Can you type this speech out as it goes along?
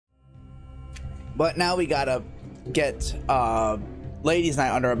But now we gotta get ladies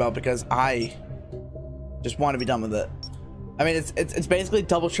night under our belt because I just want to be done with it. I mean, it's basically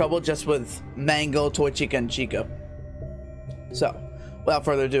Double Trouble just with Mango, Toy Chica, and Chica. So without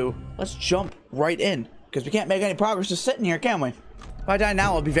further ado, let's jump right in because we can't make any progress just sitting here, can we? If I die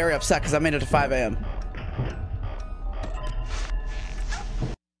now, I'll be very upset because I made it to 5 a.m.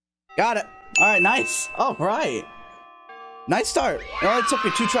 Got it. All right, nice. All right, nice start. It only took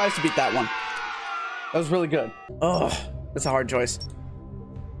me 2 tries to beat that one. That was really good. Ugh, that's a hard choice.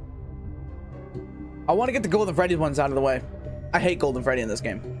 I want to get the Golden Freddy ones out of the way. I hate Golden Freddy in this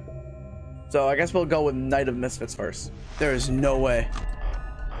game. So I guess we'll go with Night of Misfits first. There is no way.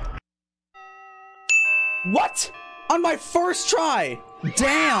 What? On my first try?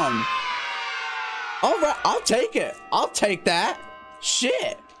 Damn. All right, I'll take it. I'll take that.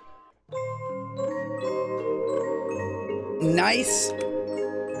 Shit. Nice.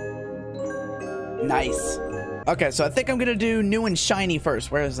 Nice. Okay, so I think I'm gonna do New and Shiny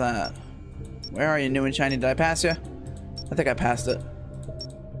first. Where is that? Where are you, New and Shiny? Did I pass you? I think I passed it.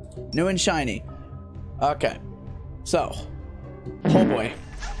 New and Shiny. Okay. So. Oh boy.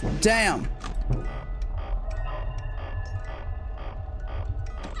 Damn.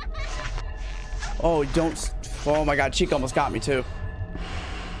 Oh, don't. Oh my god, Chica almost got me too.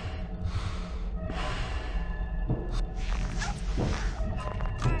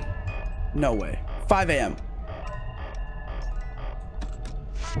 No way. 5 a.m.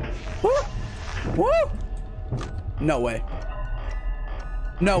 Woo! Woo! No way.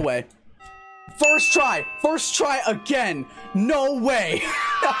 No way. First try. First try again. No way.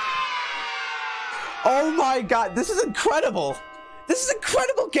 Oh my god. This is incredible. This is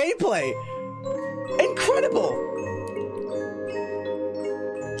incredible gameplay. Incredible.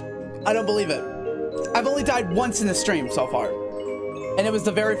 I don't believe it. I've only died once in the stream so far. And it was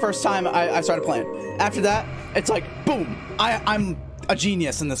the very first time I started playing. After that, it's like, boom. I'm a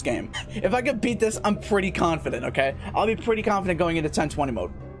genius in this game. If I could beat this, I'm pretty confident, okay? I'll be pretty confident going into 1020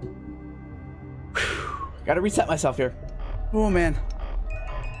 mode. Whew. Gotta reset myself here. Oh, man.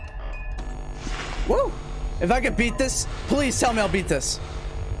 Woo! If I could beat this, please tell me I'll beat this.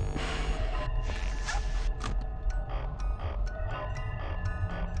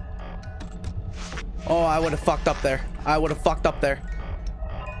 Oh, I would have fucked up there. I would have fucked up there.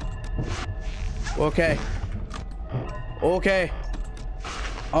 Okay. Okay.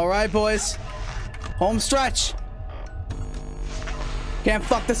 All right, boys. Home stretch. Can't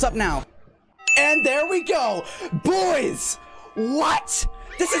fuck this up now. And there we go. Boys. What?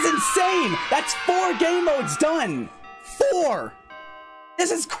 This is insane. That's 4 game modes done. 4.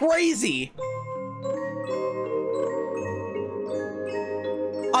 This is crazy.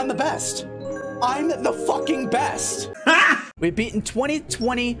 I'm the best. I'm the fucking best. We've beaten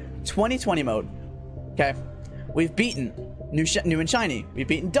 2020 mode. Okay. We've beaten New and Shiny. We've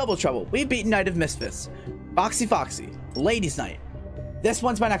beaten Double Trouble. We've beaten Night of Misfits. Foxy. Ladies Night. This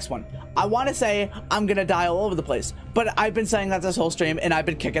one's my next one. I want to say I'm going to die all over the place. But I've been saying that this whole stream and I've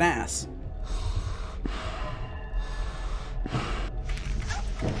been kicking ass.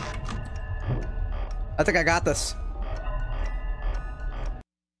 I think I got this.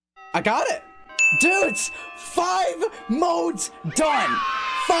 I got it. Dudes, 5 modes done.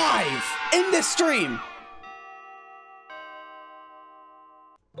 5 in this stream.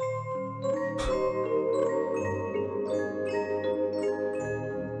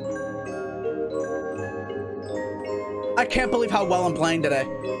 I can't believe how well I'm playing today.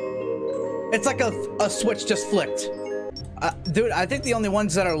 It's like a switch just flicked. Dude, I think the only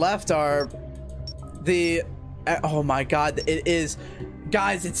ones that are left are the... Oh my god, it is...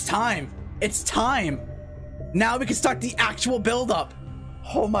 Guys, it's time. It's time. Now we can start the actual build-up.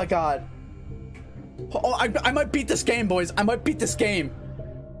 Oh my god. Oh, I might beat this game, boys. I might beat this game.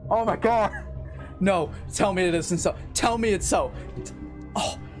 Oh my god. No, tell me it isn't so. Tell me it's so.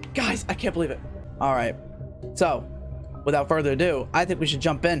 Oh, guys, I can't believe it. All right. So, without further ado, I think we should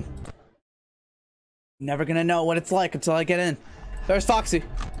jump in. Never gonna know what it's like until I get in. There's Foxy.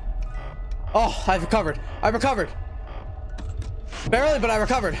 Oh, I've recovered. I recovered. Barely, but I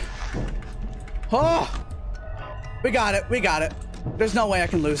recovered. Oh, we got it. We got it. There's no way I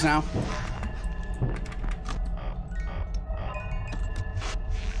can lose now.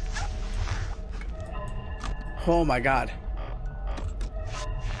 Oh my god.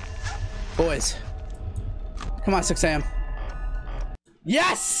 Boys. Come on, 6 a.m.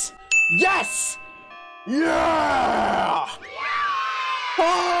 Yes! Yes! Yeah!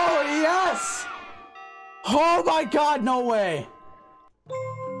 Oh, yes! Oh my god, no way.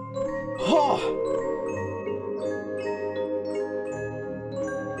 Oh.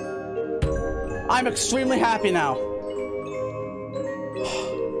 I'm extremely happy now.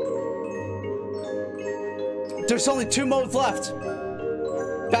 There's only 2 modes left.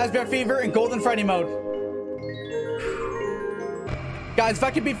 Fazbear Fever and Golden Freddy mode. Guys, if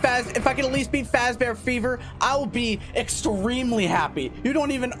I could at least beat Fazbear Fever, I will be extremely happy. You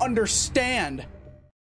don't even understand.